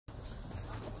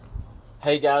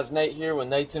Hey guys, Nate here with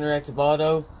Nate's Interactive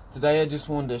Auto. Today I just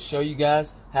wanted to show you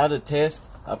guys how to test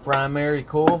a primary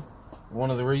coil.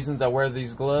 One of the reasons I wear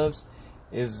these gloves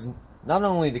is not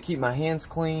only to keep my hands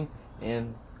clean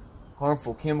and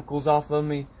harmful chemicals off of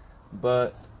me,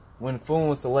 but when fooling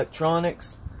with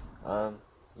electronics,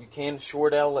 you can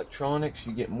short out electronics.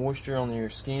 You get moisture on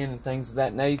your skin and things of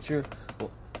that nature.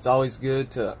 It's always good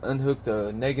to unhook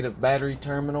the negative battery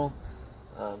terminal.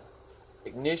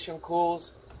 Ignition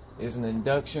coils is an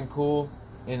induction coil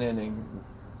in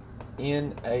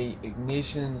a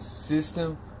ignition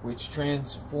system which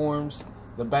transforms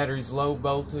the battery's low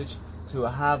voltage to a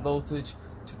high voltage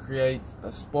to create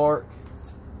a spark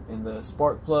in the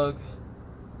spark plug.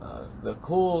 The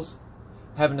coils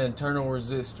have an internal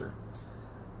resistor,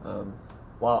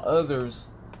 while others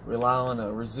rely on a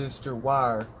resistor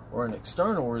wire or an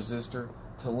external resistor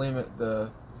to limit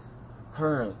the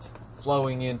current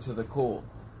flowing into the coil.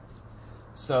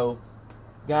 So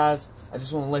guys, I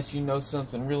just want to let you know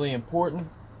something really important.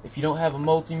 If you don't have a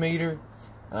multimeter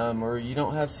or you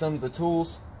don't have some of the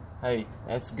tools, hey,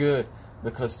 that's good,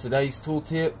 because today's tool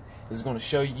tip is going to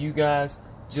show you guys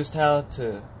just how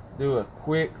to do a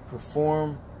quick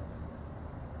perform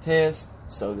test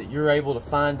so that you're able to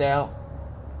find out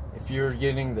if you're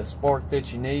getting the spark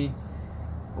that you need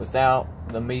without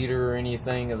the meter or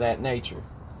anything of that nature.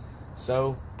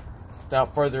 So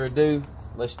without further ado,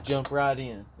 let's jump right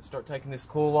in. Let's start taking this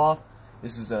coil off.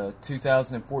 This is a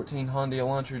 2014 Honda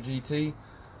Elantra GT.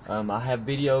 I have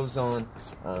videos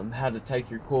on how to take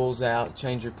your coils out,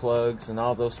 change your plugs, and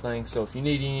all those things. So if you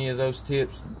need any of those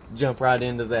tips, jump right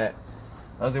into that.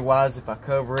 Otherwise, if I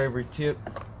cover every tip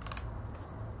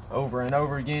over and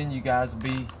over again, you guys will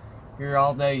be here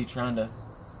all day trying to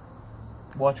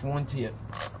watch one tip.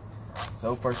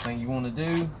 So first thing you want to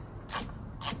do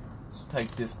is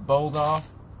take this bolt off.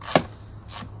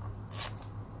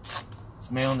 It's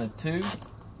mounted to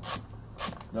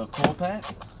the coil pack.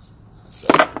 So,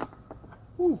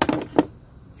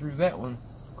 threw that one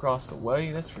across the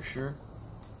way, that's for sure.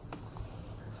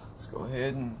 Let's go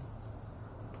ahead and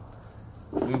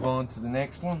move on to the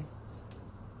next one.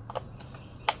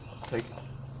 Take it.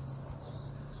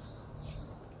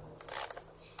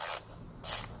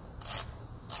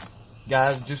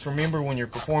 Guys, just remember when you're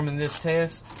performing this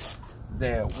test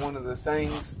that one of the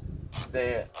things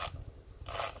that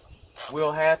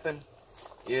will happen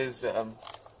is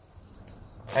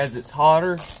as it's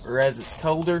hotter or as it's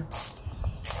colder,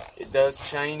 it does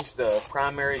change the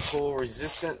primary coil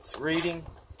resistance reading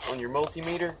on your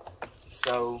multimeter.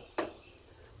 So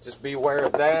just be aware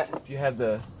of that if you have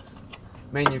the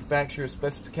manufacturer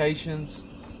specifications,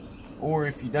 or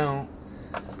if you don't,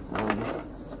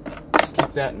 just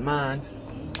keep that in mind.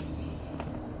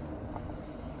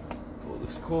 Pull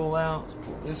this coil out, let's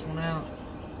pull this one out.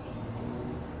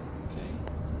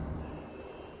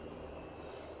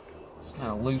 Just kind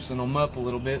of loosen them up a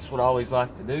little bit. It's what I always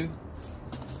like to do.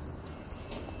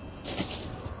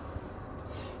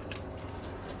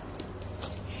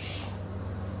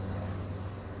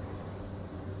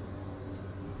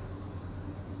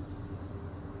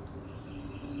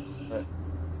 But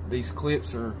these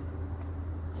clips are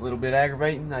a little bit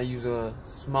aggravating. I use a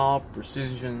small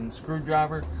precision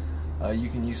screwdriver. You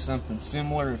can use something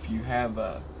similar if you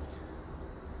have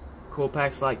coil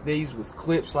packs like these with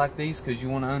clips like these, because you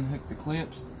want to unhook the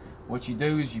clips. What you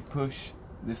do is you push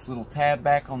this little tab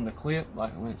back on the clip,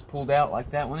 like when it's pulled out like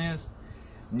that one is,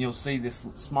 and you'll see this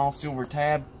small silver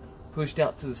tab pushed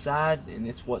out to the side, and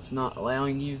it's what's not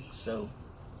allowing you. So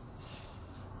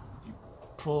you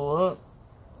pull up,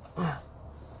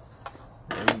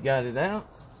 there you got it out.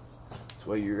 This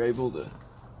way you're able to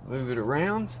move it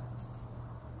around.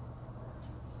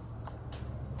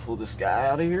 Pull this guy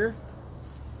out of here.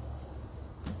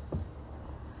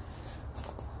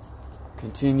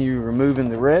 Continue removing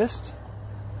the rest.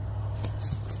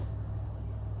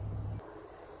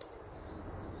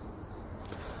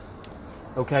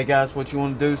 Okay guys, what you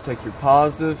want to do is take your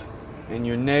positive and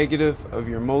your negative of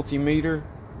your multimeter,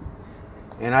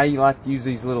 and I like to use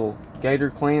these little gator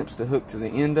clamps to hook to the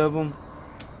end of them.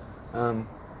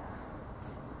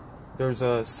 There's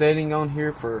a setting on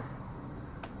here for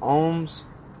ohms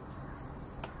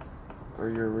or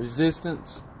your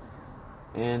resistance,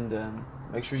 and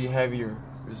make sure you have your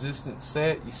resistance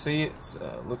set. You see it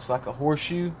looks like a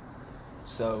horseshoe,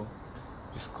 so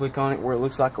just click on it where it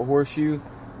looks like a horseshoe.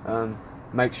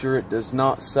 Make sure it does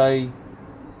not say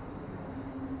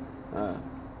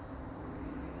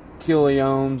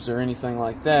kiloohms or anything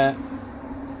like that.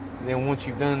 And then once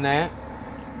you've done that,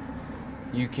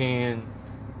 you can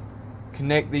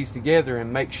connect these together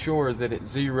and make sure that it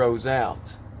zeroes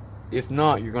out. If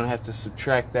not, you're going to have to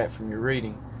subtract that from your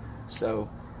reading. So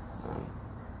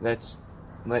that's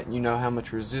letting you know how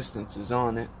much resistance is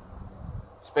on it,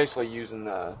 especially using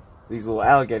these little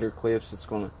alligator clips. It's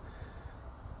going to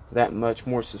that much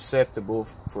more susceptible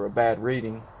for a bad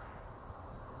reading,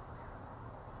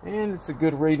 and it's a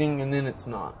good reading and then it's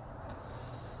not.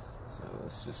 So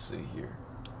let's just see here.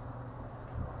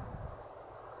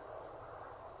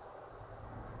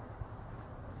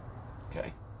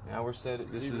 Okay, now we're set.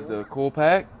 This is the coil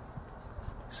pack.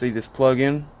 See this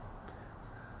plug-in,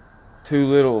 two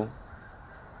little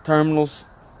terminals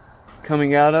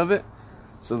coming out of it.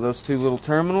 So those two little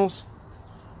terminals,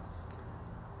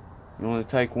 you want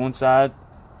to take one side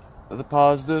of the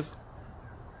positive,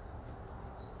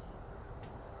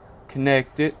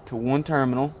 connect it to one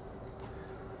terminal.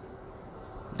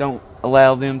 Don't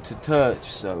allow them to touch,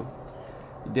 so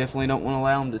you definitely don't want to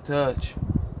allow them to touch.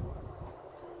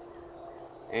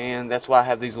 And that's why I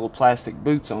have these little plastic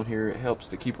boots on here. It helps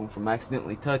to keep them from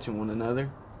accidentally touching one another.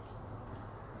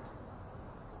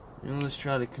 And let's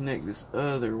try to connect this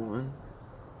other one,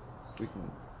 if we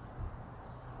can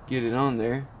get it on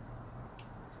there.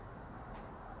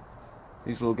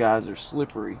 These little guys are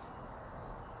slippery.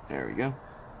 There we go.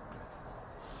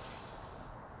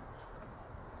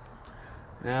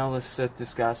 Now let's set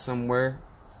this guy somewhere.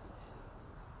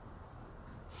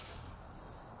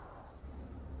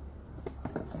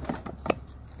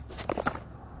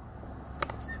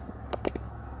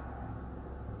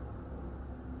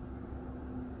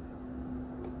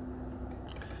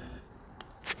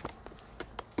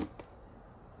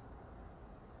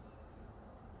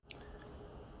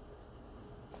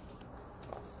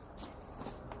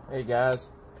 Hey guys,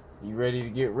 you ready to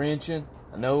get wrenching?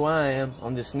 I know I am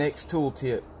on this next tool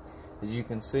tip. As you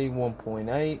can see,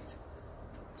 1.8.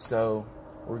 So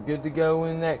we're good to go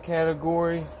in that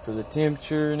category for the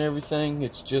temperature and everything.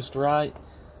 It's just right.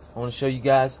 I want to show you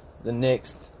guys the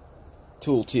next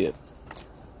tool tip.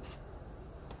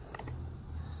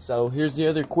 So here's the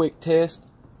other quick test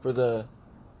for the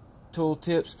tool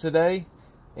tips today.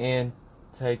 And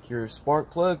take your spark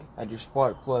plug, add your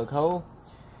spark plug hole.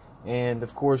 And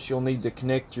of course you'll need to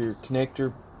connect your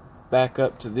connector back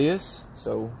up to this.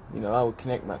 So I would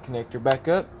connect my connector back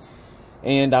up,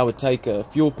 and I would take a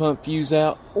fuel pump fuse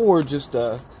out, or just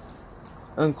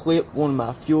unclip one of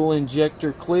my fuel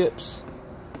injector clips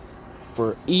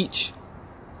for each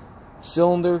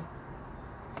cylinder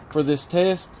for this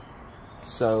test.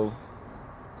 So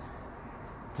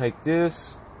take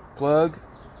this plug,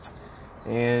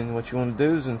 and what you want to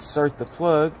do is insert the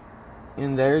plug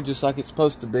in there just like it's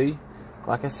supposed to be.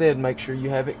 Like I said, make sure you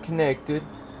have it connected.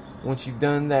 Once you've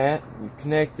done that, you've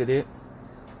connected it,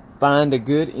 find a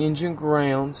good engine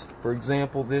ground. For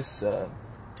example, this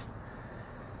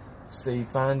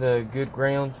find a good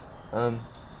ground.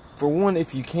 For one,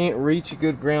 if you can't reach a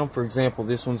good ground, for example,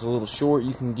 this one's a little short,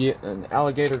 you can get an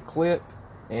alligator clip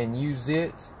and use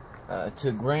it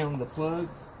to ground the plug.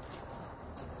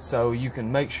 So you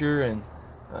can make sure, and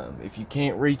if you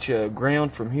can't reach a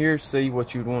ground from here, see,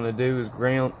 what you'd want to do is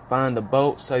find a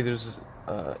bolt. Say there's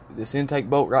this intake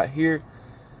bolt right here.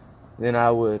 Then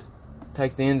I would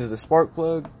take the end of the spark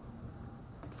plug,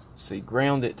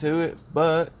 ground it to it.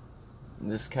 But in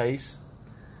this case,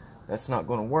 that's not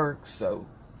going to work. So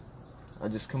I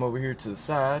just come over here to the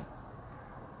side,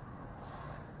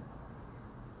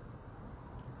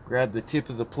 grab the tip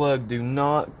of the plug. Do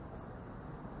not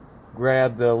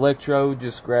grab the electrode,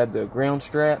 just grab the ground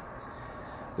strap,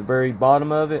 the very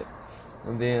bottom of it,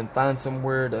 and then find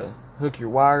somewhere to hook your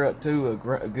wire up to a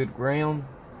good ground.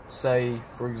 Say,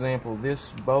 for example,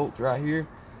 this bolt right here.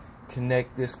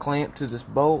 Connect this clamp to this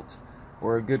bolt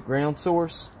or a good ground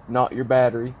source, not your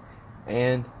battery,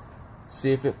 and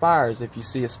see if it fires. If you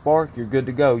see a spark, you're good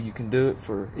to go. You can do it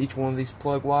for each one of these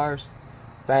plug wires.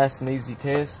 Fast and easy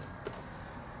test.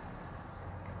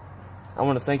 I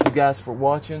want to thank you guys for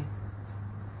watching.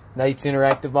 Nate's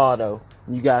Interactive Auto.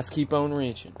 You guys keep on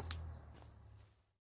wrenching.